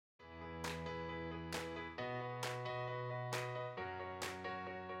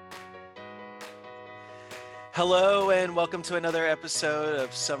Hello and welcome to another episode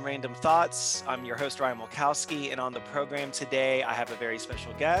of Some Random Thoughts. I'm your host, Ryan Mulkowski, and on the program today, I have a very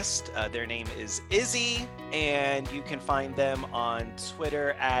special guest. Their name is Izzy, and you can find them on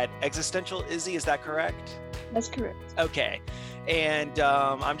Twitter at Existential Izzy. Is that correct? That's correct. Okay. And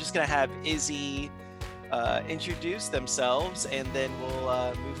I'm just going to have Izzy introduce themselves, and then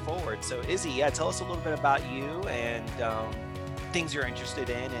we'll move forward. So, Izzy, tell us a little bit about you and things you're interested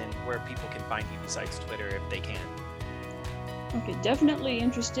in and where people can find you besides Twitter if they can. Okay, definitely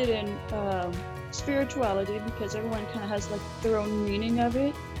interested in spirituality because everyone kind of has like their own meaning of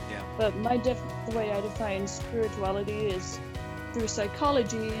it. Yeah. But the way I define spirituality is through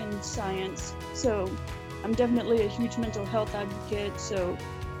psychology and science. So I'm definitely a huge mental health advocate. So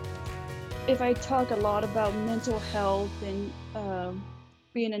if I talk a lot about mental health and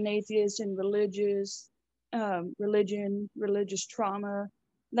being an atheist and religious trauma,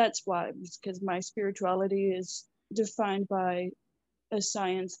 that's why, because my spirituality is defined by a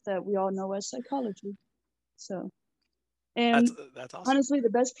science that we all know as psychology. So, and That's awesome. honestly, the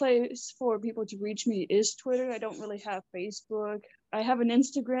best place for people to reach me is Twitter. I don't really have Facebook. I have an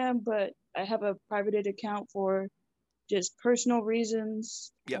Instagram, but I have a private account for just personal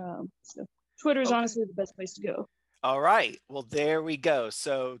reasons. Yep. So Twitter is Okay. honestly the best place to go. All right. Well, there we go.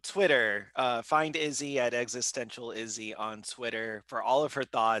 So, Twitter, find Izzy at Existential Izzy on Twitter for all of her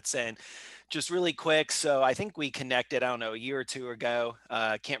thoughts. And just really quick, so I think we connected, I don't know, a year or two ago.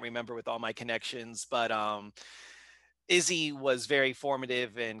 Can't remember with all my connections, but Izzy was very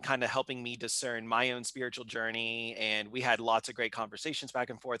formative in kind of helping me discern my own spiritual journey. And we had lots of great conversations back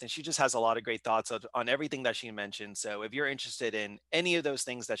and forth. And she just has a lot of great thoughts on everything that she mentioned. So if you're interested in any of those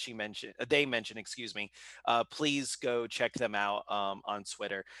things that they mentioned, excuse me, please go check them out on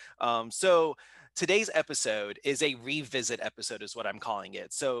Twitter. So today's episode is a revisit episode, is what I'm calling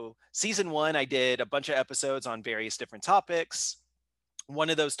it. So season one, I did a bunch of episodes on various different topics. One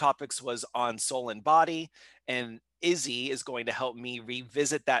of those topics was on soul and body, and Izzy is going to help me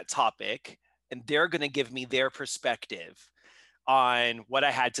revisit that topic, and they're going to give me their perspective on what I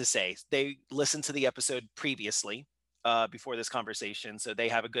had to say. They listened to the episode previously before this conversation, so they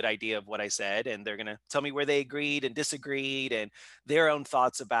have a good idea of what I said, and they're going to tell me where they agreed and disagreed and their own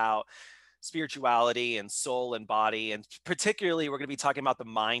thoughts about spirituality and soul and body. And particularly, we're going to be talking about the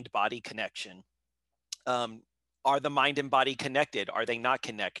mind body connection. um, are the mind and body connected? Are they not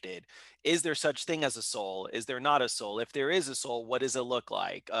connected? Is there such thing as a soul? Is there not a soul? If there is a soul, what does it look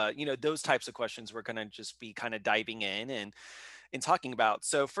like? Those types of questions we're going to just be kind of diving in and talking about.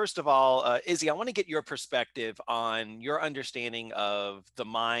 So first of all, Izzy, I want to get your perspective on your understanding of the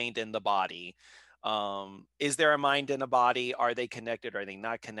mind and the body. Is there a mind and a body? Are they connected? Are they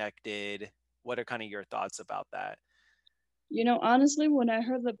not connected? What are kind of your thoughts about that? Honestly, when I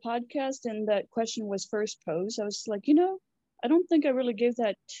heard the podcast and that question was first posed, I was like, I don't think I really gave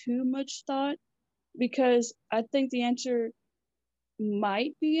that too much thought because I think the answer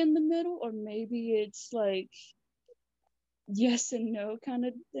might be in the middle, or maybe it's like yes and no kind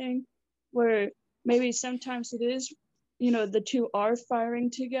of thing, where maybe sometimes it is, the two are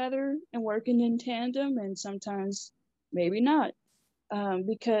firing together and working in tandem, and sometimes maybe not.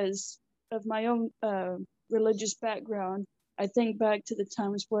 Because of my own religious background, I think back to the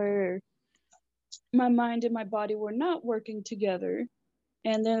times where my mind and my body were not working together,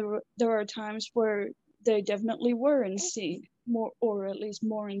 and there are times where they definitely were in sync, more or at least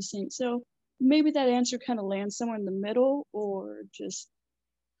more in sync. So maybe that answer kind of lands somewhere in the middle, or just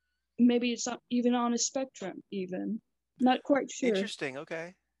maybe it's not even on a spectrum. Even not quite sure. Interesting.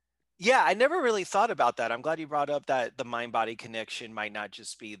 Okay. Yeah, I never really thought about that. I'm glad you brought up that the mind body connection might not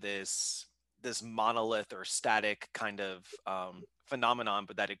just be this monolith or static kind of phenomenon,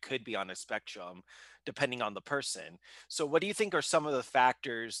 but that it could be on a spectrum depending on the person. So, what do you think are some of the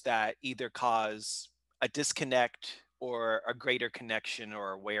factors that either cause a disconnect or a greater connection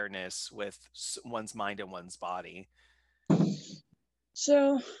or awareness with one's mind and one's body?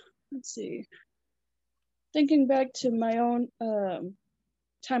 So let's see. Thinking back to my own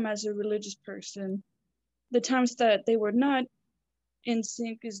time as a religious person, the times that they were not in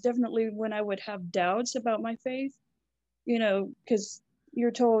sync is definitely when I would have doubts about my faith, because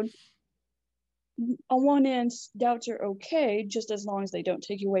you're told on one end, doubts are okay just as long as they don't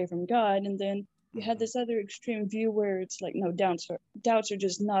take you away from God. And then you had Hmm. this other extreme view where it's like, no, doubts are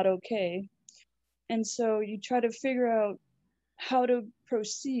just not okay. And so you try to figure out how to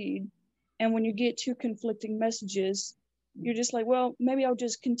proceed. And when you get two conflicting messages, you're just like, well, maybe I'll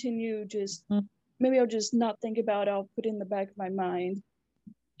just continue, maybe I'll just not think about it. I'll put it in the back of my mind.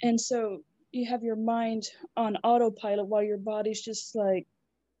 And so you have your mind on autopilot while your body's just like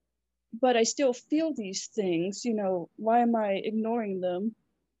but I still feel these things. Why am I ignoring them?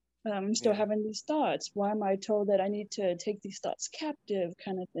 I'm still Yeah. having these thoughts. Why am I told that I need to take these thoughts captive,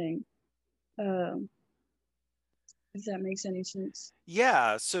 kind of thing? Um, if that makes any sense.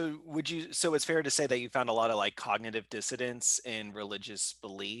 Yeah. So it's fair to say that you found a lot of like cognitive dissonance in religious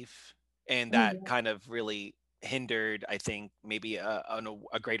belief, and Oh that yeah, kind of really hindered, I think, maybe a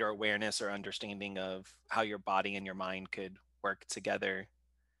greater awareness or understanding of how your body and your mind could work together.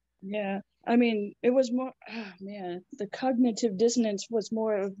 yeah. I mean, it was more. Oh man, the cognitive dissonance was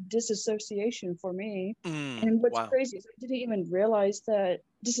more of disassociation for me. And what's Wow. crazy is I didn't even realize that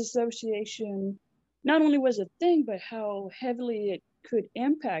disassociation not only was a thing, but how heavily it could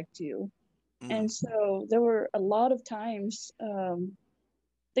impact you. Mm, And so there were a lot of times,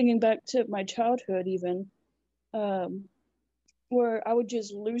 thinking back to my childhood, even, um, where I would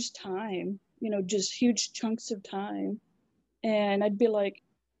just lose time, just huge chunks of time. And I'd be like,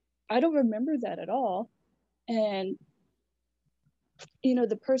 I don't remember that at all. And,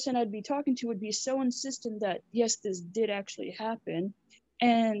 the person I'd be talking to would be so insistent that, yes, this did actually happen.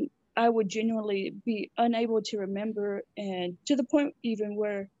 And I would genuinely be unable to remember, and to the point even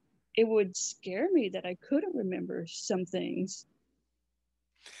where it would scare me that I couldn't remember some things.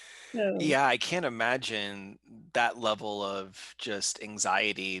 So, yeah, I can't imagine that level of just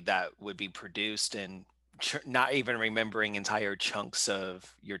anxiety that would be produced and not even remembering entire chunks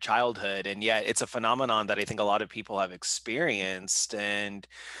of your childhood. And yet it's a phenomenon that I think a lot of people have experienced. And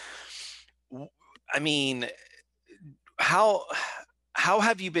w- I mean, how how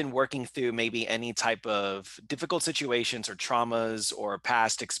have you been working through maybe any type of difficult situations or traumas or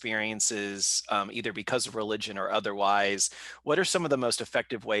past experiences, either because of religion or otherwise? What are some of the most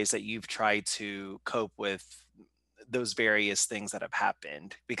effective ways that you've tried to cope with those various things that have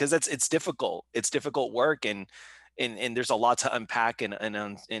happened? Because it's difficult. It's difficult work, and there's a lot to unpack and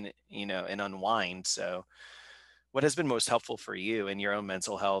unwind. So, what has been most helpful for you in your own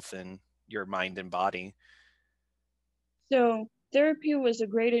mental health and your mind and body? so therapy was a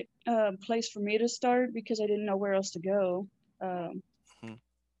great place for me to start because I didn't know where else to go. Um, Mhm.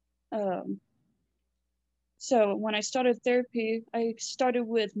 um, so when I started therapy, I started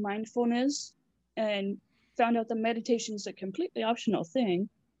with mindfulness and found out that meditation is a completely optional thing,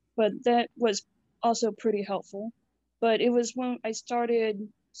 but that was also pretty helpful. But it was when I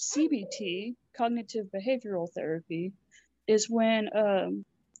started CBT, cognitive behavioral therapy, is when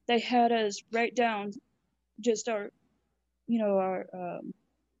they had us write down just our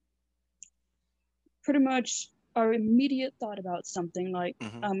pretty much our immediate thought about something like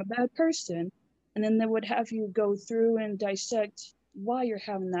Mhm. I'm a bad person. And then they would have you go through and dissect why you're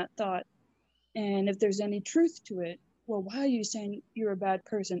having that thought. And if there's any truth to it, well, why are you saying you're a bad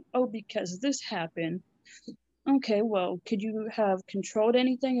person? Oh, because this happened. Okay, well, could you have controlled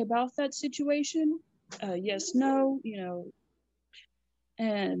anything about that situation? Yes, no,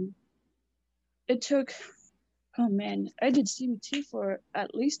 and it took, oh man, I did CBT for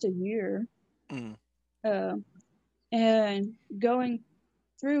at least a year. Mm. Uh, and going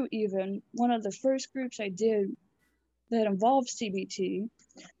through even one of the first groups I did that involved CBT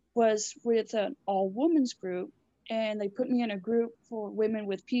was with an all women's group. And they put me in a group for women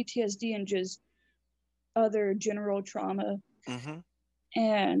with PTSD and just other general trauma. Mhm.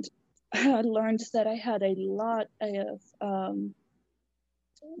 And I learned that I had a lot of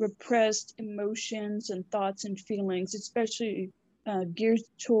repressed emotions and thoughts and feelings, especially geared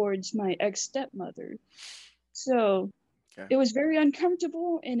towards my ex stepmother. So Okay. it was very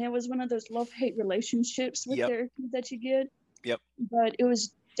uncomfortable, and it was one of those love hate relationships with Yep. therapy that you get. Yep. But it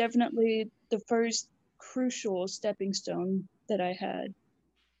was definitely the first crucial stepping stone that I had.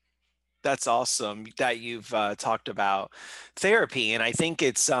 That's awesome that you've talked about therapy. And I think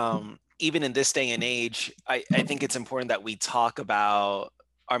it's even in this day and age, I think it's important that we talk about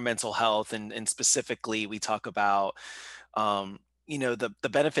our mental health, and specifically we talk about the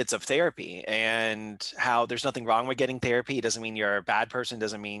benefits of therapy and how there's nothing wrong with getting therapy. It doesn't mean you're a bad person,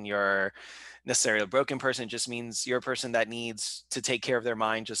 doesn't mean you're necessarily a broken person. It just means you're a person that needs to take care of their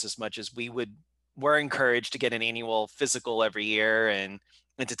mind just as much as we're encouraged to get an annual physical every year, and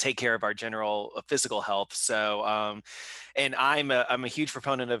to take care of our general physical health. So, and I'm a huge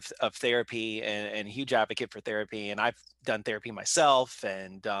proponent of therapy, and a huge advocate for therapy. And I've done therapy myself,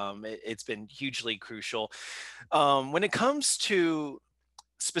 and it's been hugely crucial. When it comes to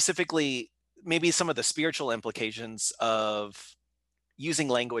specifically maybe some of the spiritual implications of using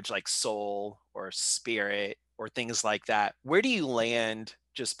language like soul or spirit or things like that, where do you land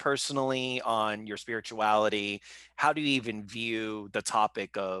just personally on your spirituality? How do you even view the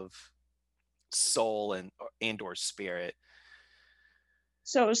topic of soul and or spirit?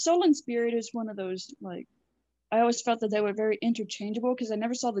 So soul and spirit is one of those, like, I always felt that they were very interchangeable because I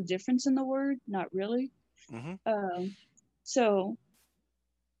never saw the difference in the word. Not really. Hmm. So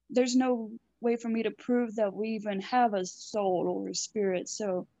there's no way for me to prove that we even have a soul or a spirit.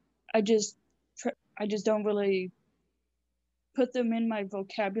 So I just I just don't really put them in my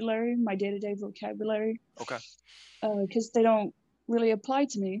vocabulary, my day-to-day vocabulary, Okay. because they don't really apply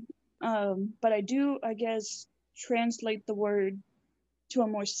to me. But I do, I guess, translate the word to a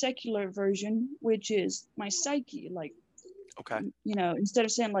more secular version, which is my psyche. Like, Okay. instead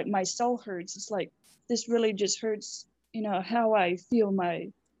of saying like my soul hurts, it's like this really just hurts, how I feel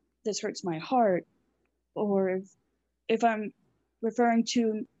this hurts my heart. Or if I'm referring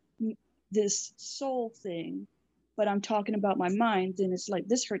to this soul thing, but I'm talking about my mind, then it's like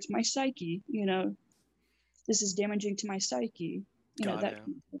this hurts my psyche, this is damaging to my psyche, Got that it.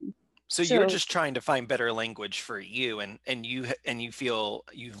 kind of thing. So you're So just trying to find better language for you, and you feel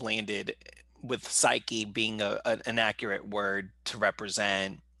you've landed with psyche being an accurate word to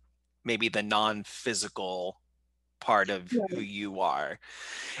represent maybe the non-physical part of yeah, who you are.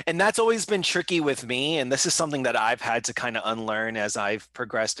 And that's always been tricky with me, and this is something that I've had to kind of unlearn as I've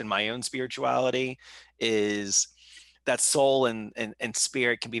progressed in my own spirituality, is that soul and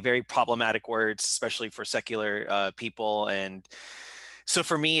spirit can be very problematic words, especially for secular people. And so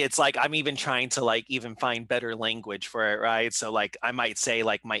for me, it's like I'm even trying to like even find better language for it, right? So like I might say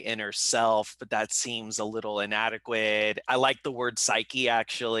like my inner self, but that seems a little inadequate. I like the word psyche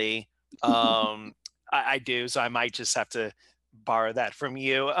actually. I do, so I might just have to borrow that from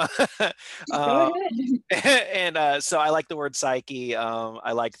you. go uh, ahead. and so I like the word psyche.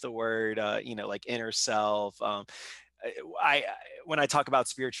 I like the word, like inner self. I when I talk about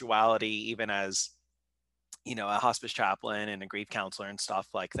spirituality, even as a hospice chaplain and a grief counselor and stuff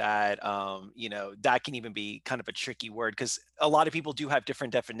like that, that can even be kind of a tricky word because a lot of people do have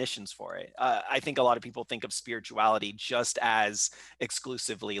different definitions for it. I think a lot of people think of spirituality just as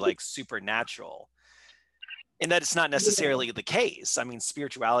exclusively like supernatural, and that it's not Yeah. necessarily the case. I mean,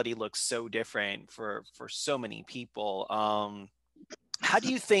 spirituality looks so different for so many people. How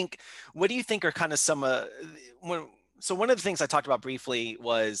do you think, what do you think are kind of some when so one of the things I talked about briefly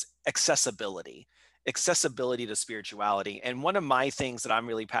was accessibility to spirituality. And one of my things that I'm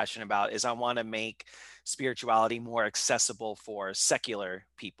really passionate about is I want to make spirituality more accessible for secular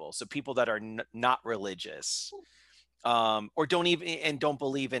people, so people that are not religious, or don't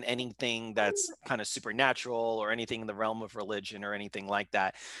believe in anything that's kind of supernatural or anything in the realm of religion or anything like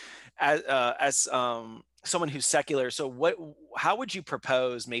that. As someone who's secular, so how would you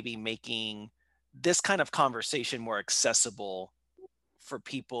propose maybe making this kind of conversation more accessible for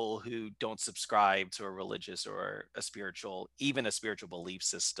people who don't subscribe to a religious or even a spiritual belief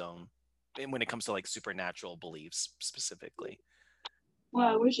system, and when it comes to like supernatural beliefs specifically? Well,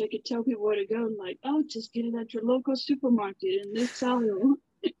 I wish I could tell people where to go. Like, oh, just get it at your local supermarket in this aisle,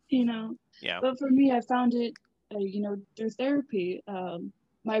 you know. Yeah. But for me, I found it, through therapy.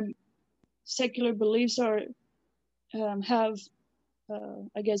 My secular beliefs have,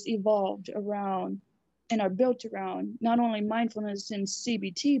 I guess, evolved around and are built around not only mindfulness and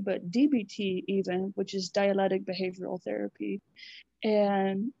CBT, but DBT even, which is dialectic behavioral therapy.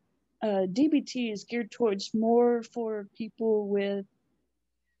 And DBT is geared towards more for people with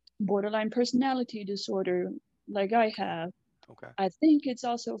borderline personality disorder, like I have. Okay. I think it's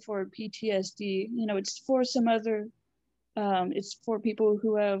also for PTSD. It's for some other, it's for people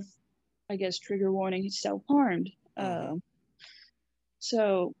who have, I guess, trigger warning, self harmed. Hmm.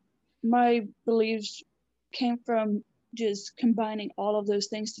 So my beliefs came from just combining all of those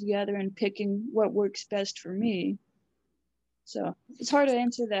things together and picking what works best for me. So it's hard to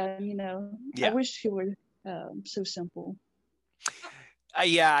answer that. I Yeah. wish it were so simple.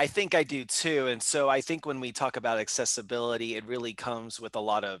 Yeah, I think I do too. And so I think when we talk about accessibility, it really comes with a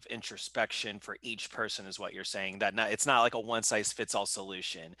lot of introspection for each person, is what you're saying. It's not like a one size fits all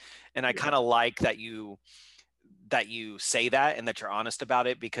solution. And I Yeah. kind of like that you say that and that you're honest about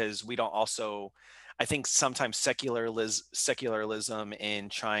it, because we don't also, I think sometimes secularism in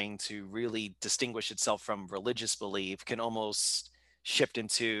trying to really distinguish itself from religious belief can almost shift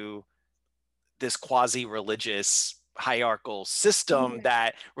into this quasi religious hierarchical system Yeah.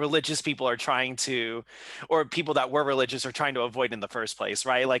 that religious people are trying to, or people that were religious are trying to avoid in the first place,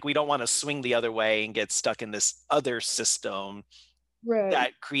 right? Like we don't want to swing the other way and get stuck in this other system Right.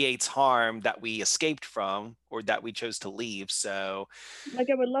 that creates harm that we escaped from or that we chose to leave. So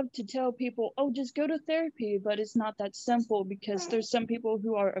Like I would love to tell people, oh, just go to therapy, but it's not that simple because there's some people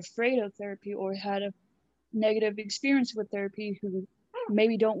who are afraid of therapy or had a negative experience with therapy who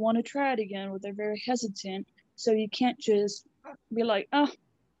maybe don't want to try it again or they're very hesitant. So you can't just be like, oh,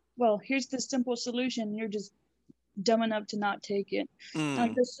 well, here's the simple solution. You're just dumb enough to not take it.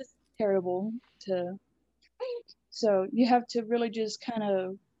 Like, Mm, that's just terrible to. So you have to really just kind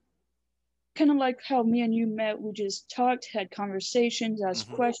of like how me and you met. We just talked, had conversations, asked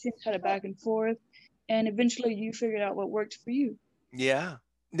mhm. questions, had a back and forth, and eventually you figured out what worked for you. Yeah.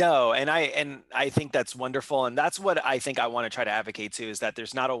 No, and I think that's wonderful. And that's what I think I want to try to advocate to, is that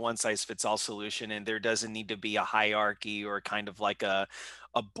there's not a one size fits all solution, and there doesn't need to be a hierarchy or kind of like a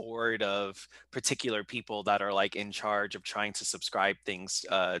board of particular people that are like in charge of trying to subscribe things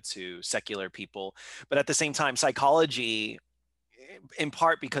to secular people. But at the same time, psychology, in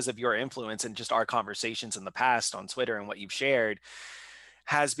part because of your influence and just our conversations in the past on Twitter and what you've shared,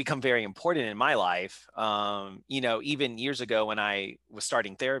 has become very important in my life. Even years ago when I was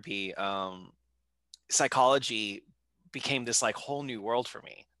starting therapy, psychology became this like whole new world for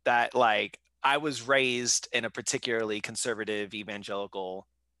me. That like I was raised in a particularly conservative evangelical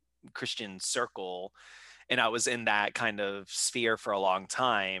Christian circle, and I was in that kind of sphere for a long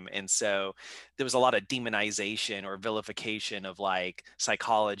time. And so there was a lot of demonization or vilification of like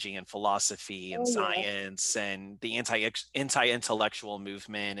psychology and philosophy and Oh yeah. science and the anti-intellectual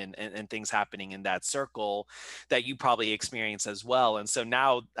movement and things happening in that circle that you probably experience as well. And so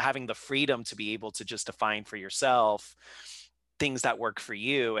now having the freedom to be able to just define for yourself things that work for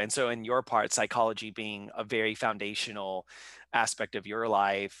you. And so in your part, psychology being a very foundational aspect of your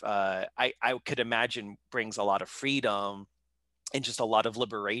life, I could imagine brings a lot of freedom and just a lot of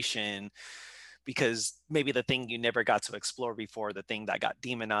liberation, because maybe the thing you never got to explore before, the thing that got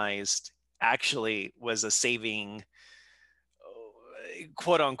demonized, actually was a saving,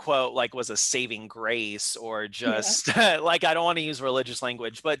 quote unquote, like was a saving grace, or Yeah. just like, I don't want to use religious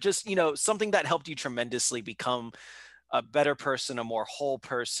language, but just, something that helped you tremendously become a better person, a more whole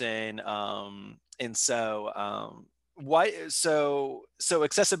person. And so, so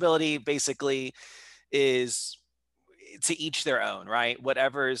accessibility basically is to each their own, right?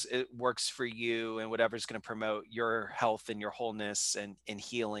 Whatever's it works for you and whatever's going to promote your health and your wholeness and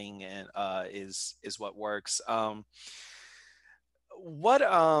healing, and is what works. What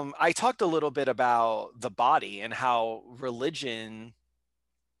I talked a little bit about the body and how religion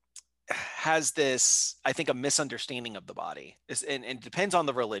has this, I think, a misunderstanding of the body. And it depends on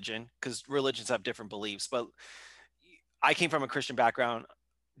the religion, because religions have different beliefs. But I came from a Christian background.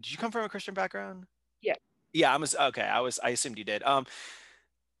 Did you come from a Christian background? Yeah. Yeah, okay. I assumed you did.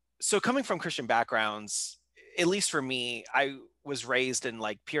 So coming from Christian backgrounds, at least for me, I was raised in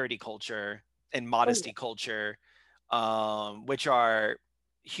like purity culture and Oh yeah. modesty culture, which are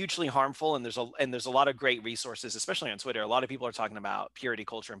hugely harmful. And there's a lot of great resources, especially on Twitter. A lot of people are talking about purity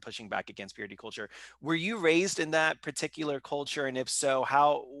culture and pushing back against purity culture. Were you raised in that particular culture? And if so,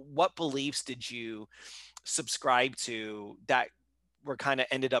 what beliefs did you subscribe to that were kind of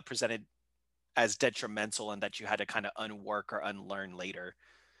ended up presented as detrimental, and that you had to kind of unwork or unlearn later?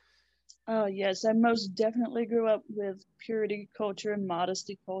 Oh yes, I most definitely grew up with purity culture and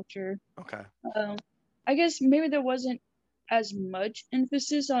modesty culture. Okay. Um, I guess maybe there wasn't as much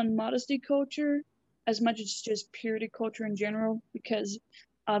emphasis on modesty culture as much as just purity culture in general, because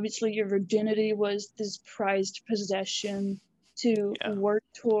obviously your virginity was this prized possession to Yeah. work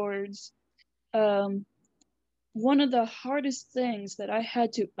towards. Um, One of the hardest things that I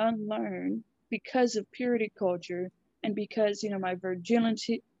had to unlearn because of purity culture, and because my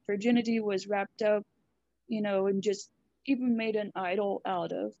virginity was wrapped up, and just even made an idol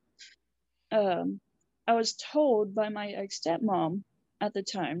out of. Um, I was told by my ex stepmom at the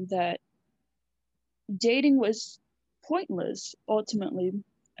time that dating was pointless ultimately,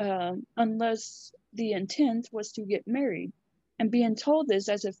 unless the intent was to get married. And being told this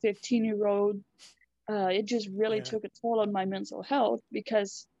as a 15-year-old, it just really Yeah. took a toll on my mental health,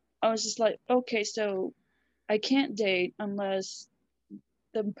 because I was just like, okay, so I can't date unless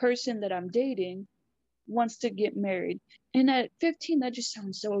the person that I'm dating wants to get married. And at 15, that just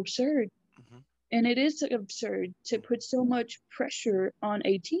sounds so absurd. Mhm. And it is absurd to Mm. put so much pressure on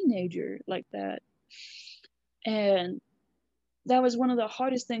a teenager like that. And that was one of the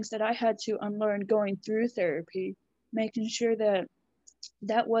hardest things that I had to unlearn going through therapy, making sure that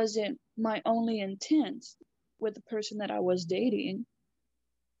that wasn't my only intent with the person that I was dating.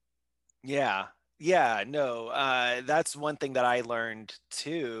 Yeah. Yeah. No, that's one thing that I learned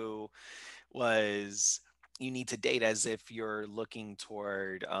too, was you need to date as if you're looking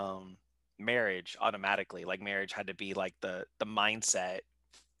toward marriage automatically. Like marriage had to be like the mindset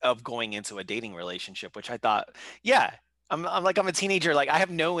of going into a dating relationship, which I thought, yeah, I'm a teenager. Like I have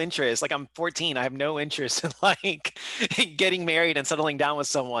no interest. Like I'm 14. I have no interest in like getting married and settling down with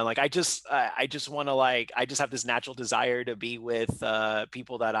someone. Like I just want to like, I just have this natural desire to be with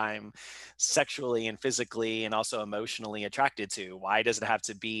people that I'm sexually and physically and also emotionally attracted to. Why does it have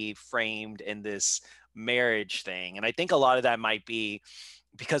to be framed in this marriage thing? And I think a lot of that might be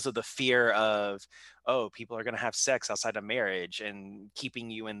because of the fear of, oh, people are going to have sex outside of marriage and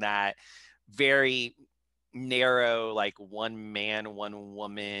keeping you in that very narrow, like one man, one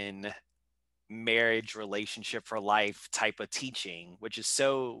woman marriage relationship for life type of teaching, which is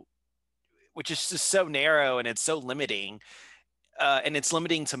just so narrow and it's so limiting. And it's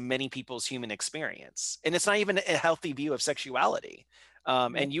limiting to many people's human experience. And it's not even a healthy view of sexuality.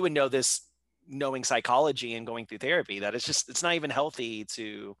 Right. And you would know this knowing psychology and going through therapy, that it's not even healthy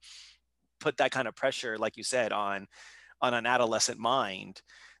to put that kind of pressure, like you said, on an adolescent mind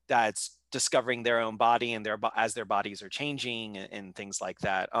that's discovering their own body and as their bodies are changing and things like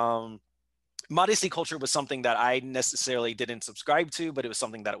that. Modesty culture was something that I necessarily didn't subscribe to, but it was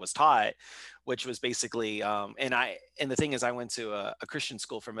something that it was taught, which was basically, and the thing is, I went to a Christian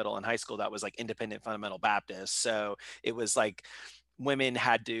school for middle and high school that was like independent fundamental Baptist. So it was like women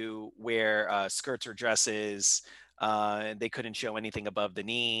had to wear skirts or dresses. They couldn't show anything above the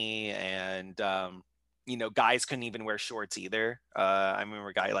knee, and guys couldn't even wear shorts either. I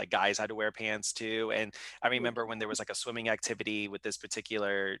remember guys had to wear pants too, and I remember when there was like a swimming activity with this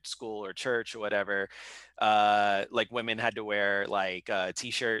particular school or church or whatever, like women had to wear like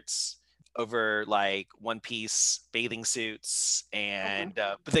t-shirts over like one piece bathing suits, Uh-huh. and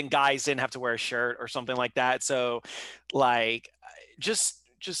but then guys didn't have to wear a shirt or something like that. So like just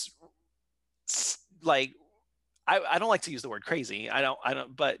like I don't like to use the word crazy. I don't,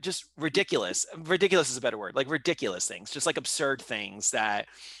 but just ridiculous. Ridiculous is a better word. Like ridiculous things, just like absurd things that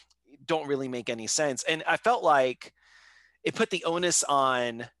don't really make any sense. And I felt like it put the onus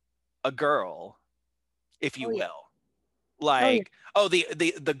on a girl, if Oh you yeah. will. Oh yeah. Like, oh,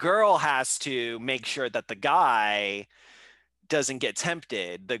 the girl has to make sure that the guy doesn't get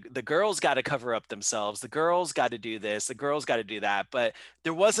tempted. The girls got to cover up themselves. The girls got to do this. The girls got to do that. But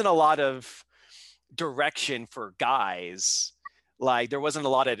there wasn't a lot of direction for guys. Like there wasn't a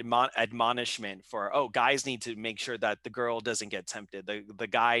lot of admonishment for, oh, guys need to make sure that the girl doesn't get tempted. The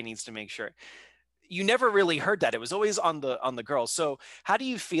guy needs to make sure. You never really heard that. It was always on the girl. So how do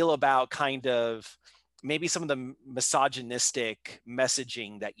you feel about kind of maybe some of the misogynistic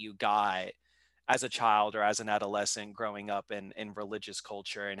messaging that you got as a child or as an adolescent growing up in religious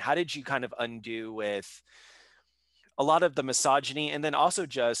culture? And how did you kind of undo with a lot of the misogyny, and then also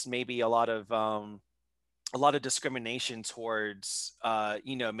just maybe a lot of discrimination towards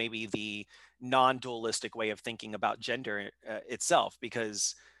maybe the non-dualistic way of thinking about gender itself,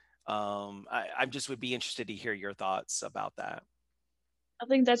 because I just would be interested to hear your thoughts about that. I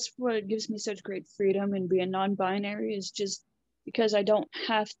think that's what gives me such great freedom in being non-binary is just because I don't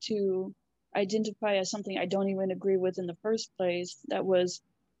have to identify as something I don't even agree with in the first place that was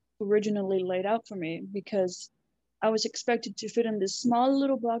originally laid out for me because I was expected to fit in this small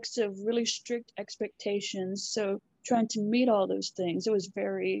little box of really strict expectations. So trying to meet all those things, it was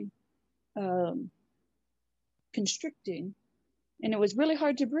very um, constricting. And it was really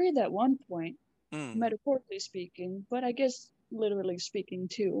hard to breathe at one point, Mm, metaphorically speaking, but I guess literally speaking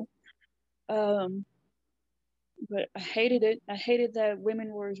too. Um, but I hated it. I hated that women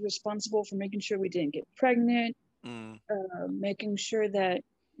were responsible for making sure we didn't get pregnant, mm, making sure that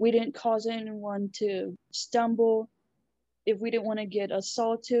we didn't cause anyone to stumble. If we didn't want to get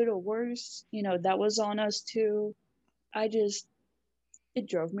assaulted or worse, that was on us too. I just, it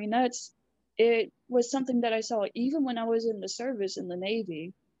drove me nuts. It was something that I saw even when I was in the service in the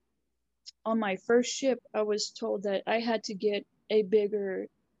Navy. On my first ship, I was told that I had to get a bigger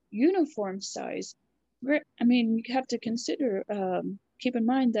uniform size. I mean, you have to consider, keep in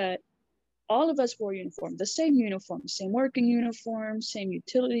mind that all of us wore uniform, the same uniform, same working uniform, same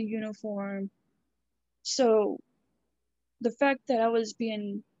utility uniform. So the fact that I was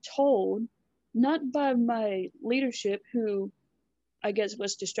being told, not by my leadership, who I guess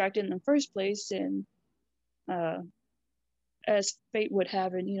was distracted in the first place, and uh, as fate would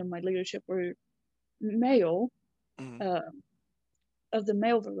have it, my leadership were male, mm, uh, of the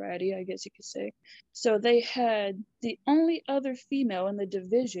male variety, I guess you could say. So they had the only other female in the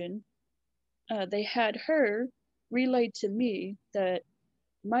division, they had her relayed to me that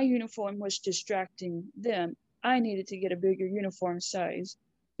my uniform was distracting them. I needed to get a bigger uniform size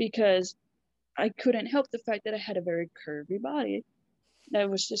because I couldn't help the fact that I had a very curvy body. That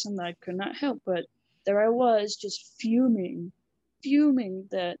was just something I could not help. But there I was, just fuming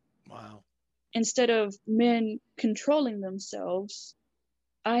that wow. instead of men controlling themselves,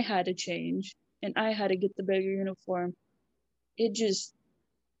 I had to change and I had to get the bigger uniform. It just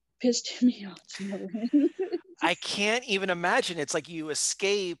pissed me off to no end. I can't even imagine. It's like you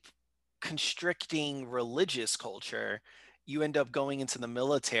escape constricting religious culture, you end up going into the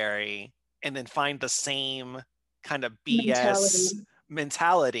military and then find the same kind of BS Mentality.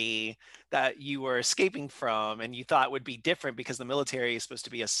 mentality that you were escaping from and you thought would be different because the military is supposed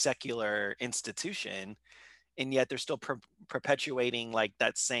to be a secular institution, and yet they're still perpetuating like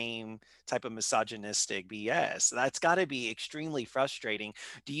that same type of misogynistic BS. That's got to be extremely frustrating.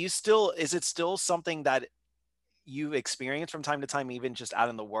 Do you still, is it still something that you experience from time to time, even just out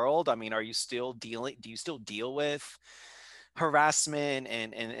in the world? I mean, are you still dealing, do you still deal with harassment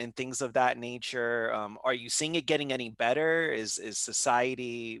and things of that nature? Are you seeing it getting any better? Is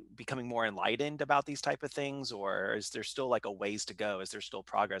society becoming more enlightened about these type of things, or is there still like a ways to go? Is there still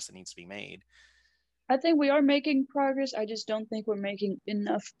progress that needs to be made? I think we are making progress. I just don't think we're making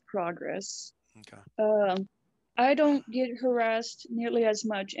enough progress. Okay. Um, I don't get harassed nearly as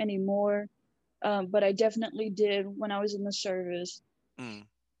much anymore, but I definitely did when I was in the service. Mm,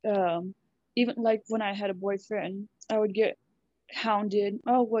 Um, Even like when I had a boyfriend, I would get hounded.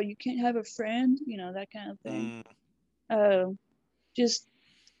 Oh, well, you can't have a friend, that kind of thing. mm, Uh, just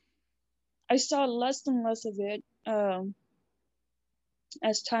I saw less and less of it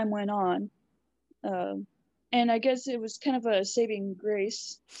as time went on. Um, and I guess it was kind of a saving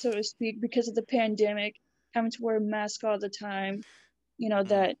grace, so to speak, because of the pandemic, having to wear a mask all the time, mm.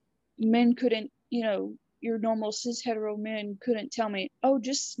 that men couldn't, your normal cis hetero men couldn't tell me, oh,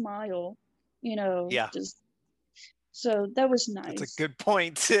 just smile, Yeah. just so that was That's a nice. good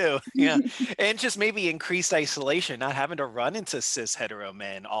point too. Yeah. And just maybe increased isolation, not having to run into cis hetero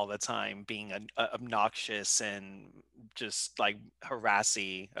men all the time, being obnoxious and just like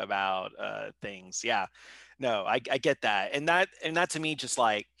harassy about things. Yeah. No, I get that. And that to me just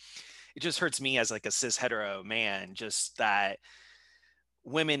like it just hurts me as like a cis hetero man, just that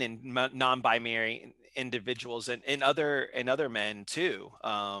women and non-binary individuals and other men too,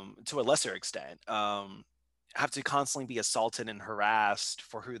 to a lesser extent, have to constantly be assaulted and harassed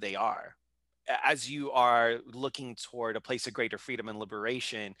for who they are. As you are looking toward a place of greater freedom and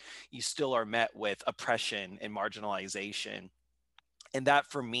liberation, you still are met with oppression and marginalization. And that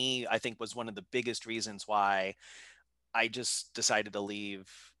for me, I think was one of the biggest reasons why I just decided to leave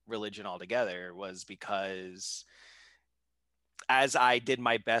religion altogether, was because as I did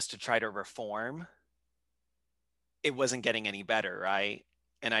my best to try to reform, it wasn't getting any better, right?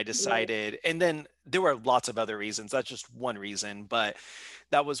 And I Right. decided, and then there were lots of other reasons. That's just one reason, but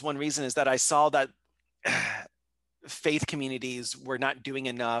that was one reason, is that I saw that faith communities were not doing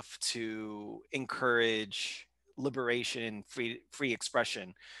enough to encourage liberation, free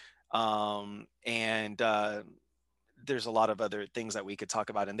expression. And there's a lot of other things that we could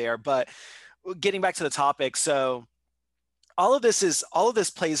talk about in there. But getting back to the topic, so all of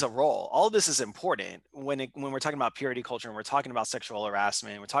this plays a role. All of this is important when we're talking about purity culture, and we're talking about sexual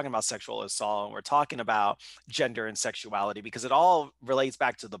harassment, we're talking about sexual assault, and we're talking about gender and sexuality, because it all relates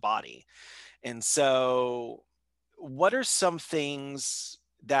back to the body. And so what are some things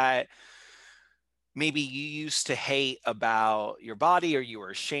that maybe you used to hate about your body, or you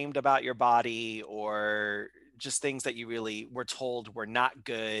were ashamed about your body, or just things that you really were told were not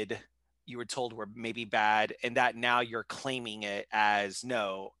good, you were told were maybe bad, and that now you're claiming it as,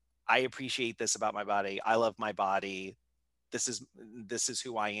 no, I appreciate this about my body, I love my body, this is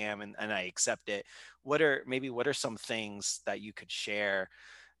who I am, and I accept it. What are some things that you could share,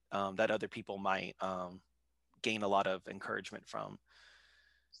 that other people might gain a lot of encouragement from?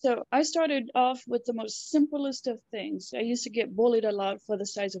 So I started off with the most simplest of things. I used to get bullied a lot for the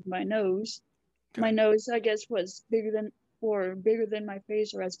size of my nose. My Okay. nose, I guess, was bigger than my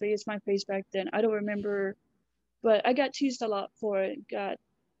face, or as big as my face back then. I don't remember, but I got teased a lot for it. Got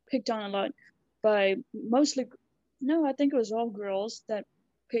picked on a lot by mostly, no, I think it was all girls that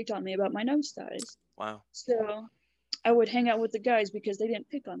picked on me about my nose size. Wow. So I would hang out with the guys because they didn't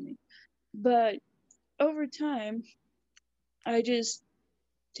pick on me. But over time, I just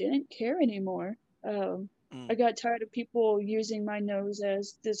didn't care anymore. I Mm. got tired of people using my nose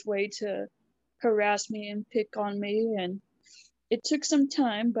as this way to harass me and pick on me. And it took some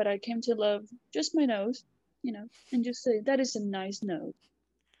time, but I came to love just my nose, and just say, that is a nice nose.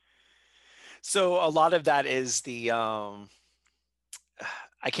 So a lot of that is the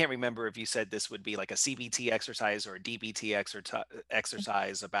I can't remember if you said this would be like a CBT exercise or a DBT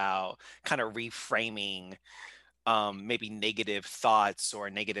exercise about kind of reframing maybe negative thoughts or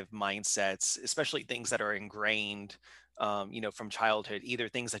negative mindsets, especially things that are ingrained, from childhood, either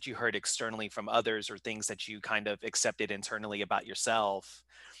things that you heard externally from others or things that you kind of accepted internally about yourself,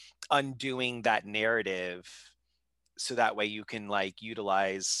 undoing that narrative so that way you can like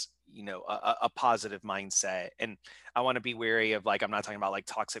utilize a positive mindset. And I want to be wary of, like, I'm not talking about like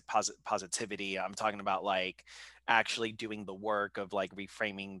toxic positivity. I'm talking about like actually doing the work of like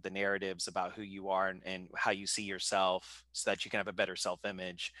reframing the narratives about who you are and how you see yourself so that you can have a better self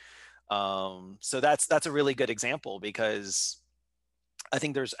image. So that's a really good example, because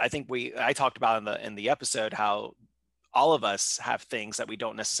I talked about in the episode how all of us have things that we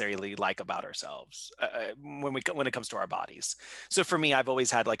don't necessarily like about ourselves, when it comes to our bodies. So for me, I've always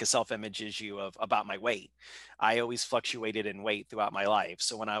had like a self-image issue of about my weight. I always fluctuated in weight throughout my life.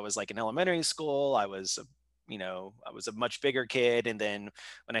 So when I was like in elementary school, I was a much bigger kid. And then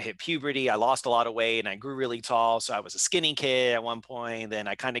when I hit puberty, I lost a lot of weight and I grew really tall. So I was a skinny kid at one point. Then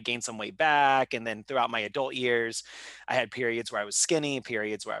I kind of gained some weight back. And then throughout my adult years, I had periods where I was skinny,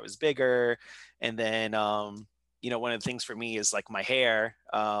 periods where I was bigger. And then, one of the things for me is like my hair.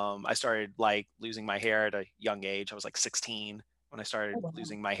 I started like losing my hair at a young age. I was like 16 when I Oh, started wow.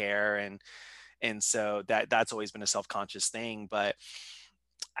 losing my hair, and so that's always been a self-conscious thing. But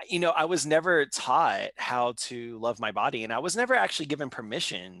I was never taught how to love my body, and I was never actually given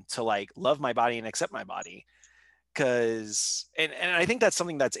permission to like love my body and accept my body. Because and I think that's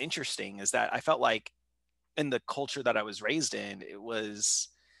something that's interesting, is that I felt like in the culture that I was raised in, it was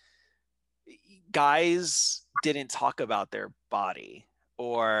guys didn't talk about their body,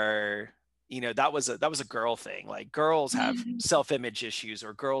 or that was a girl thing. Like girls have self-image issues,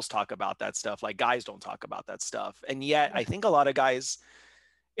 or girls talk about that stuff, like guys don't talk about that stuff. And yet I think a lot of guys,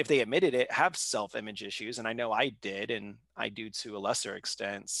 if they admitted it, have self-image issues. And I know I did, and I do to a lesser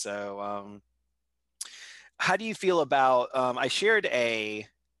extent. So how do you feel about I shared a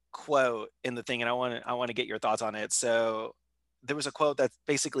quote in the thing, and I want to get your thoughts on it. So there was a quote that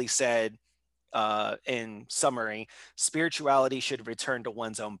basically said, in summary, spirituality should return to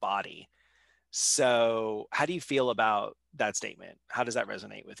one's own body. So, how do you feel about that statement? How does that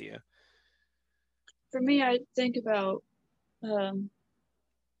resonate with you? For me, I think about um,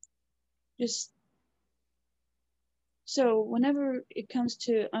 just so whenever it comes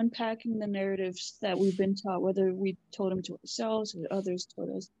to unpacking the narratives that we've been taught, whether we told them to ourselves or others told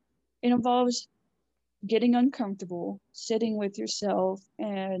us, it involves getting uncomfortable, sitting with yourself,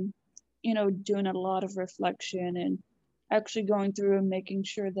 and doing a lot of reflection and actually going through and making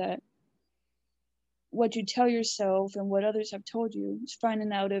sure that what you tell yourself and what others have told you is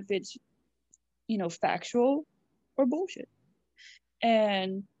finding out if it's factual or bullshit.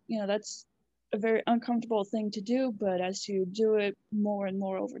 And that's a very uncomfortable thing to do, but as you do it more and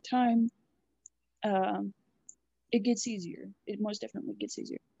more over time, um, it gets easier. It most definitely gets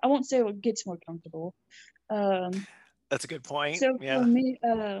easier. I won't say it gets more comfortable. um, That's a good point. so for Yeah. me,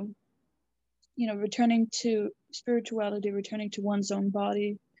 returning to spirituality, returning to one's own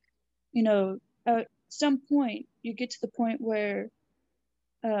body, at some point you get to the point where,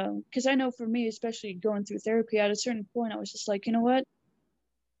 because I know for me, especially going through therapy, at a certain point I was just like, you know what,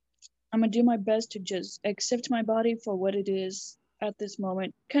 I'm gonna do my best to just accept my body for what it is at this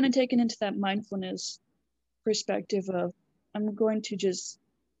moment, kind of taken into that mindfulness perspective of I'm going to just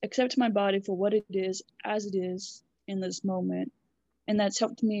accept my body for what it is as it is in this moment. And that's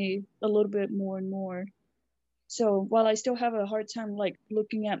helped me a little bit more and more. So while I still have a hard time like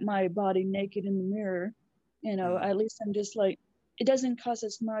looking at my body naked in the mirror, Mm. at least I'm just like, it doesn't cause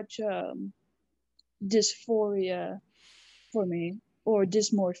as much dysphoria for me, or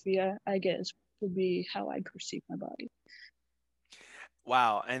dysmorphia, I guess, would be how I perceive my body.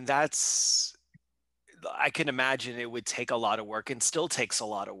 Wow. And I can imagine it would take a lot of work, and still takes a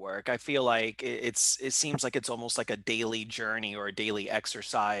lot of work. I feel like it seems like it's almost like a daily journey or a daily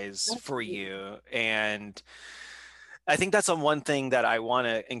exercise for Absolutely. you. And I think that's on one thing that I want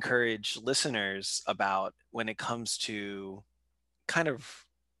to encourage listeners about when it comes to kind of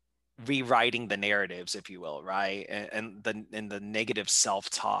rewriting the narratives, if you will, right? And the negative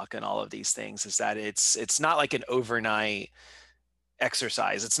self-talk and all of these things, is that it's not like an overnight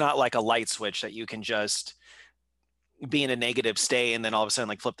exercise. It's not like a light switch that you can just be in a negative state and then all of a sudden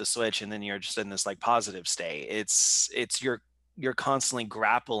like flip the switch and then you're just in this like positive state. It's you're constantly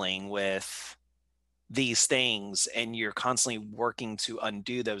grappling with these things, and you're constantly working to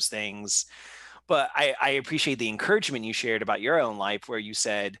undo those things. But I appreciate the encouragement you shared about your own life, where you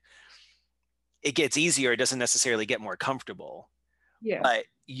said it gets easier, it doesn't necessarily get more comfortable. Yeah. But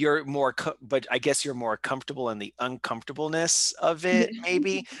but I guess you're more comfortable in the uncomfortableness of Yeah. it,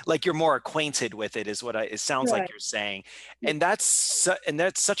 maybe like you're more acquainted with it is what it sounds like Right. you're saying. Yeah. And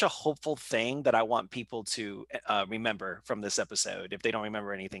that's such a hopeful thing that I want people to remember from this episode. If they don't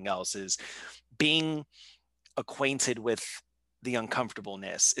remember anything else, is being acquainted with the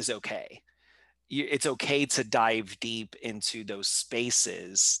uncomfortableness is okay. It's okay to dive deep into those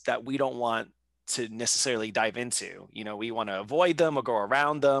spaces that we don't want to necessarily dive into. We want to avoid them or go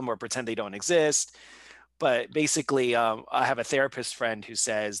around them or pretend they don't exist. But basically, I have a therapist friend who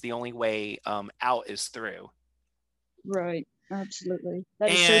says the only way out is through. Right. Absolutely.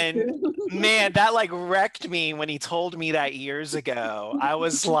 That is so And true. man, that like wrecked me when he told me that years ago. I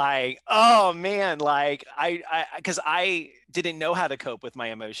was like, oh man, like because I didn't know how to cope with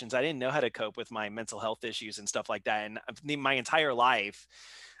my emotions. I didn't know how to cope with my mental health issues and stuff like that. And my entire life,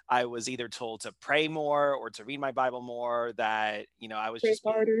 I was either told to pray more or to read my Bible more, that, I was Pray just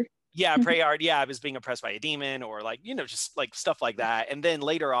being, harder. yeah, pray hard. Yeah, I was being oppressed by a demon, or like, just like stuff like that. And then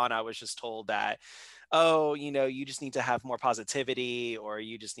later on, I was just told that, oh, you just need to have more positivity, or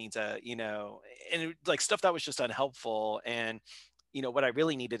you just need to, like stuff that was just unhelpful. And, what I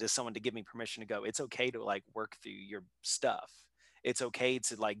really needed is someone to give me permission to go, it's okay to like work through your stuff. It's okay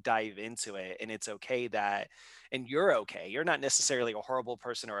to like dive into it. And it's okay that, and you're okay. You're not necessarily a horrible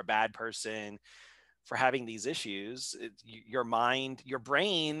person or a bad person for having these issues. Your mind, your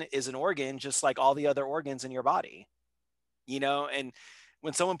brain is an organ just like all the other organs in your body, and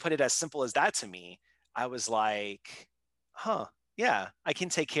when someone put it as simple as that to me, I was like, huh, yeah, I can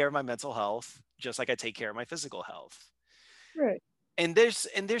take care of my mental health just like I take care of my physical health. Right. And there's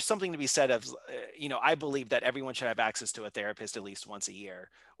something to be said of, I believe that everyone should have access to a therapist at least once a year,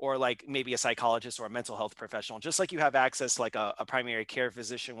 or like maybe a psychologist or a mental health professional, just like you have access like a primary care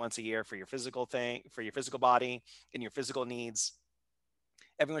physician once a year for your physical body and your physical needs.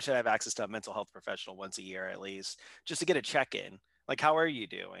 Everyone should have access to a mental health professional once a year at least, just to get a check-in, like how are you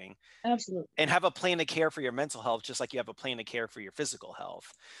doing, Absolutely. and have a plan of care for your mental health just like you have a plan of care for your physical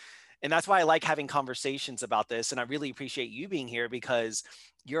health. And that's why I like having conversations about this, and I really appreciate you being here, because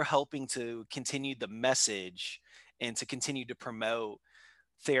you're helping to continue the message and to continue to promote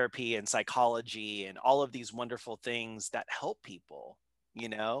therapy and psychology and all of these wonderful things that help people,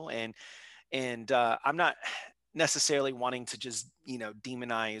 and I'm not necessarily wanting to just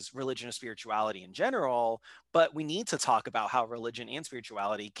demonize religion or spirituality in general, but we need to talk about how religion and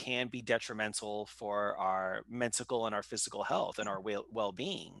spirituality can be detrimental for our mental and our physical health and our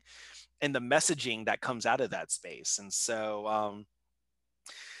well-being, and the messaging that comes out of that space. And so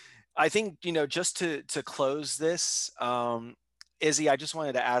I think, just to close this, Izzy, I just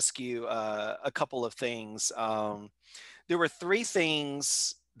wanted to ask you a couple of things. There were three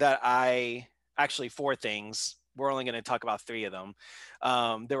things actually four things. We're only going to talk about three of them.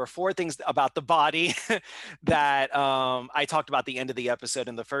 There were four things about the body that I talked about at the end of the episode.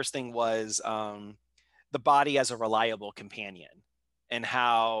 And the first thing was the body as a reliable companion, and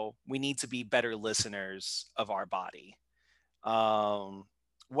how we need to be better listeners of our body. Um,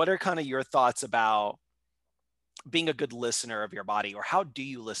 what are kind of your thoughts about being a good listener of your body, or how do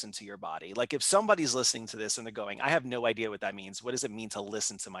you listen to your body? Like if somebody's listening to this and they're going, I have no idea what that means. What does it mean to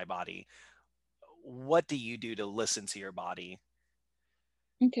listen to my body? What do you do to listen to your body?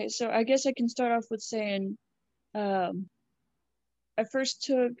 Okay, so I guess I can start off with saying um, I first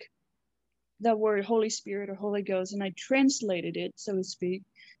took that word Holy Spirit or Holy Ghost and I translated it, so to speak,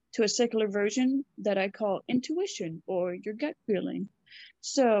 to a secular version that I call intuition or your gut feeling.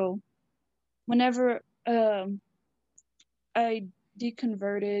 So whenever I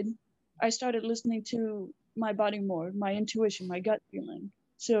deconverted, I started listening to my body more, my intuition, my gut feeling.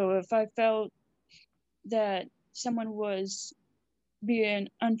 So if I felt that someone was being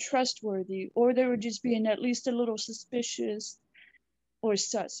untrustworthy or they were just being at least a little suspicious or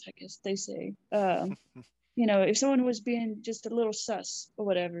sus, I guess they say, if someone was being just a little sus or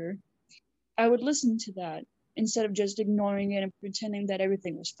whatever, I would listen to that instead of just ignoring it and pretending that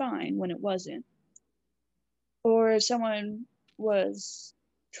everything was fine when it wasn't. Or if someone was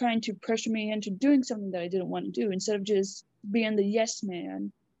trying to pressure me into doing something that I didn't want to do, instead of just being the yes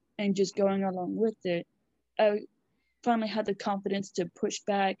man and just going along with it, I finally had the confidence to push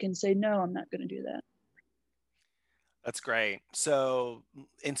back and say, no, I'm not going to do that. That's great. So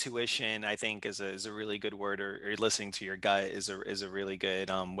intuition, I think, is a really good word, or listening to your gut is a really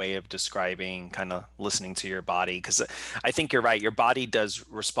good way of describing kind of listening to your body. Because I think you're right. Your body does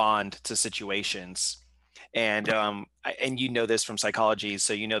respond to situations, and and this from psychology,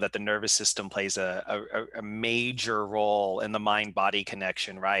 so that the nervous system plays a major role in the mind body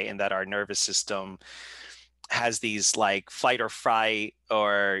connection, right? And that our nervous system has these like fight or fright,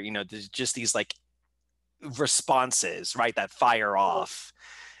 or, there's just these like responses, right, that fire off.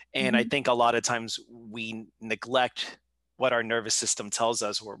 And I Mhm. think a lot of times we neglect what our nervous system tells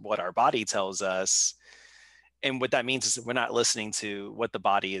us or what our body tells us. And what that means is that we're not listening to what the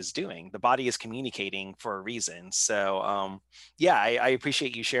body is doing. The body is communicating for a reason. So, yeah, I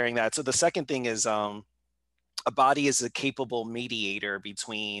appreciate you sharing that. So the second thing is, a body is a capable mediator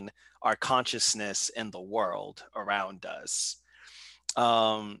between our consciousness and the world around us.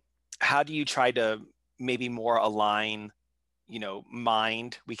 Um, how do you try to maybe more align,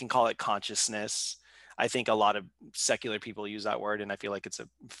 mind? We can call it consciousness. I think a lot of secular people use that word, and I feel like it's a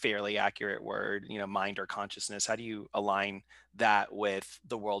fairly accurate word, mind or consciousness. How do you align that with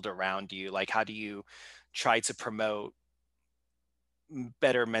the world around you? Like, how do you try to promote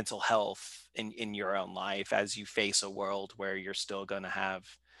better mental health in your own life as you face a world where you're still going to have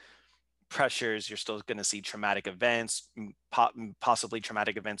pressures, you're still going to see traumatic events, possibly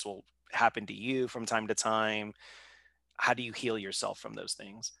traumatic events will happen to you from time to time. How do you heal yourself from those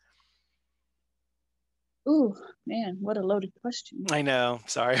things? Ooh, man, what a loaded question. I know,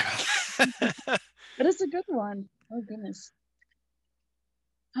 sorry. But it's a good one. Oh goodness.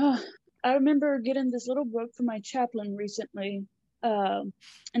 I remember getting this little book from my chaplain recently, and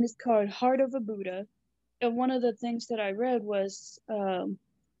it's called Heart of a Buddha. And one of the things that I read was,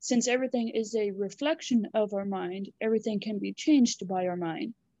 since everything is a reflection of our mind, everything can be changed by our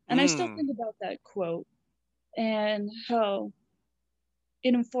mind. And I still Mm, think about that quote and how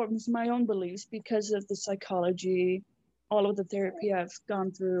it informs my own beliefs because of the psychology, all of the therapy I've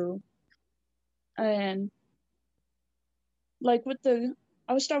gone through. And like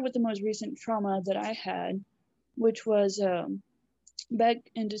I would start with the most recent trauma that I had, which was back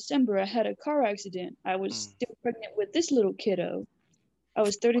in December. I had a car accident. I was mm. still pregnant with this little kiddo. I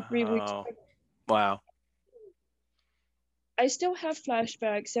was 33 weeks Wow. pregnant. Wow. I still have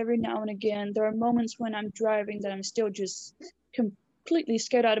flashbacks every now and again. There are moments when I'm driving that I'm still just completely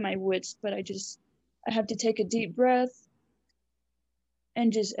scared out of my wits, but I have to take a deep breath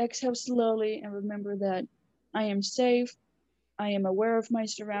and just exhale slowly and remember that I am safe. I am aware of my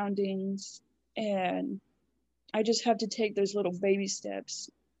surroundings, and I just have to take those little baby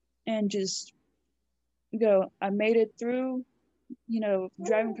steps and just go, I made it through,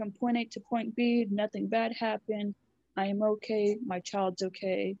 driving from point A to point B, nothing bad happened. I am okay. My child's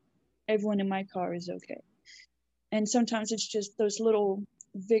okay. Everyone in my car is okay. And sometimes it's just those little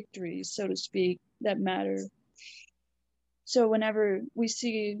victories, so to speak, that matter. So whenever we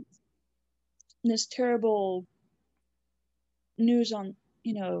see this terrible news on,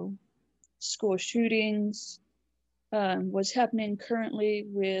 school shootings, what's happening currently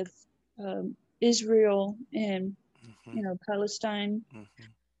with Israel and, Hmm. Palestine,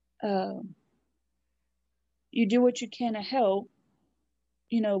 Hmm. um, you do what you can to help,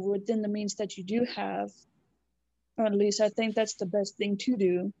 within the means that you do have, or at least I think that's the best thing to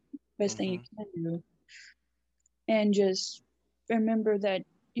do, best thing you Hmm. can do. And just remember that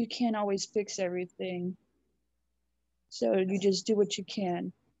you can't always fix everything. So you just do what you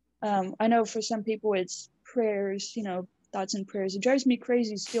can. I know for some people it's prayers, thoughts and prayers. It drives me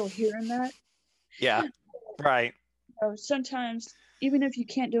crazy still hearing that. Yeah. Right. Sometimes, even if you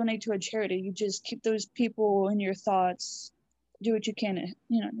can't donate to a charity, you just keep those people in your thoughts. Do what you can to,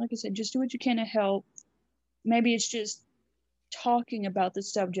 like I said, just do what you can to help. Maybe it's just talking about the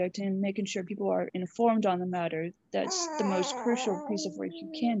subject and making sure people are informed on the matter. That's the most crucial piece of work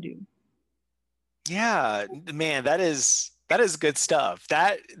you can do. Yeah, man, that is good stuff.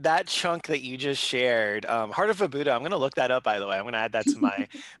 That chunk that you just shared, Heart of a Buddha. I'm gonna look that up, by the way. I'm gonna add that to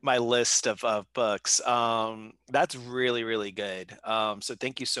my list of books. That's really, really good. So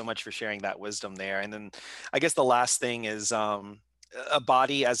thank you so much for sharing that wisdom there. And then I guess the last thing is, a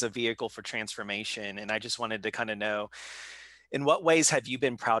body as a vehicle for transformation. And I just wanted to kind of know, in what ways have you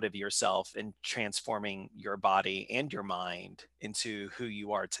been proud of yourself in transforming your body and your mind into who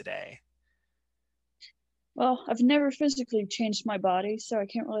you are today? Well, I've never physically changed my body, so I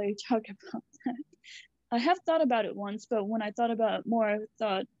can't really talk about that. I have thought about it once, but when I thought about it more, I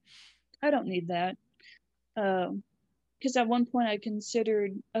thought, I don't need that. Because at one point I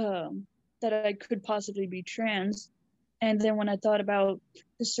considered that I could possibly be trans. And then when I thought about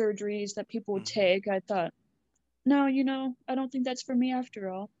the surgeries that people would Mhm. take, I thought, no, I don't think that's for me after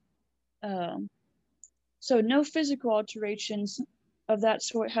all. Um, so no physical alterations of that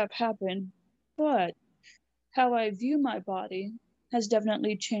sort have happened, but how I view my body has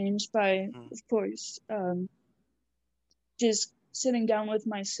definitely changed by, Mm, of course, just sitting down with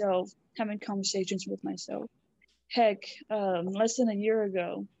myself, having conversations with myself. Heck, less than a year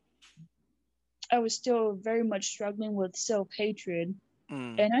ago, I was still very much struggling with self-hatred.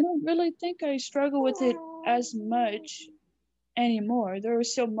 Mm. And I don't really think I struggle with it as much anymore. There are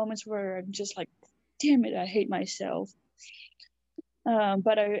still moments where I'm just like, damn it, I hate myself.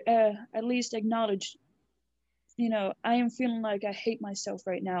 But I at least acknowledge, I am feeling like I hate myself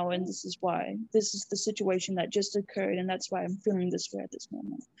right now, and this is why. This is the situation that just occurred, and that's why I'm feeling this way at this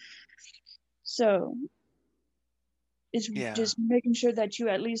moment. So it's Yeah. just making sure that you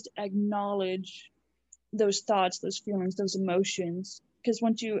at least acknowledge those thoughts, those feelings, those emotions. Because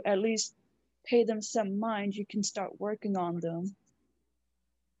once you at least pay them some mind, you can start working on them.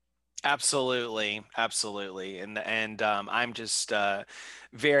 Absolutely, absolutely, and I'm just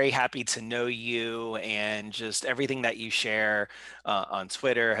very happy to know you, and just everything that you share on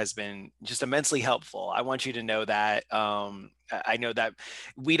Twitter has been just immensely helpful. I want you to know that. I know that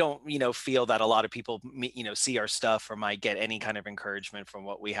we don't, feel that a lot of people, see our stuff or might get any kind of encouragement from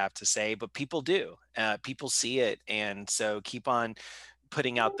what we have to say, but people do. People see it, and so keep on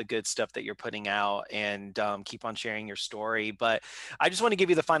putting out the good stuff that you're putting out, and keep on sharing your story. But I just want to give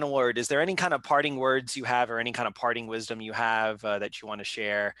you the final word. Is there any kind of parting words you have, or any kind of parting wisdom you have that you want to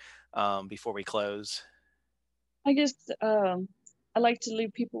share before we close? I guess I like to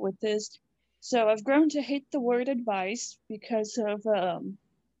leave people with this. So I've grown to hate the word advice because of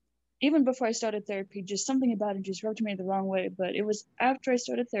even before I started therapy, just something about it just rubbed me the wrong way. But it was after I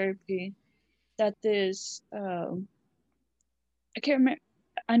started therapy that this I can't remember.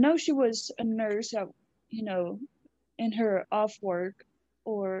 I know she was a nurse at, in her off work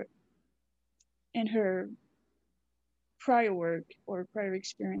or in her prior work or prior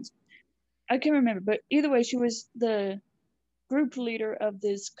experience. I can't remember, but either way, she was the group leader of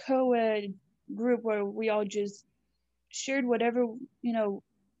this co-ed group where we all just shared whatever,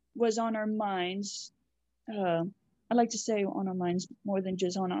 was on our minds. I like to say on our minds more than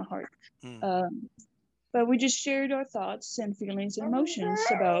just on our heart. Mm. But we just shared our thoughts and feelings and emotions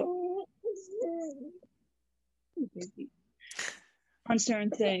about on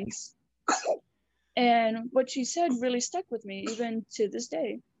certain things. And what she said really stuck with me even to this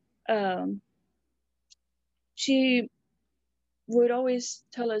day. She would always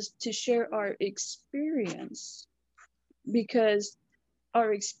tell us to share our experience because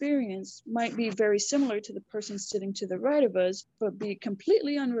our experience might be very similar to the person sitting to the right of us, but be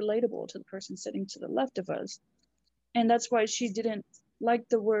completely unrelatable to the person sitting to the left of us. And that's why she didn't like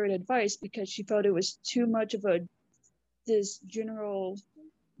the word advice, because she felt it was too much of this general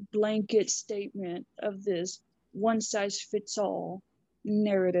blanket statement of this one size fits all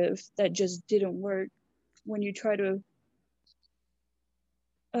narrative that just didn't work when you try to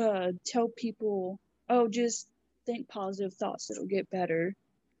tell people, oh, just think positive thoughts, it'll get better.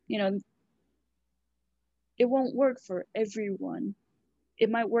 It won't work for everyone. It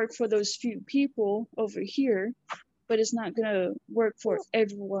might work for those few people over here, but it's not going to work for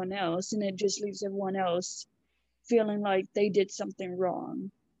everyone else. And it just leaves everyone else feeling like they did something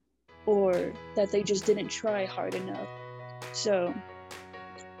wrong or that they just didn't try hard enough. So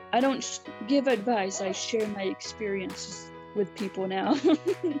I don't give advice. I share my experiences with people now.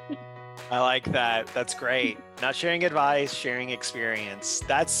 I like that. That's great. Not sharing advice, sharing experience.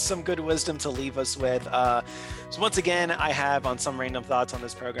 That's some good wisdom to leave us with. So once again, I have on Some Random Thoughts on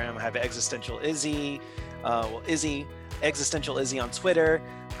this program, I have Existential Izzy. Izzy, Existential Izzy on Twitter.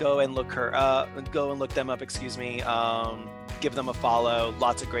 Go and look her up. Go and look them up. Excuse me. Give them a follow.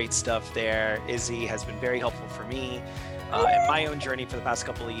 Lots of great stuff there. Izzy has been very helpful for me in my own journey for the past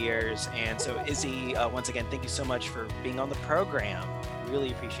couple of years. And so, Izzy, once again, thank you so much for being on the program.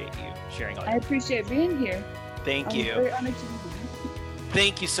 Really appreciate you sharing all. I appreciate being here. Thank you. Very honored to be here.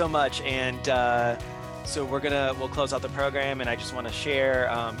 Thank you so much. And so we'll close out the program, and I just want to share,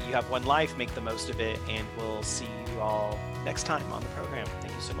 you have one life, make the most of it, and we'll see you all next time on the program.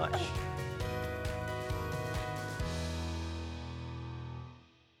 Thank you so much.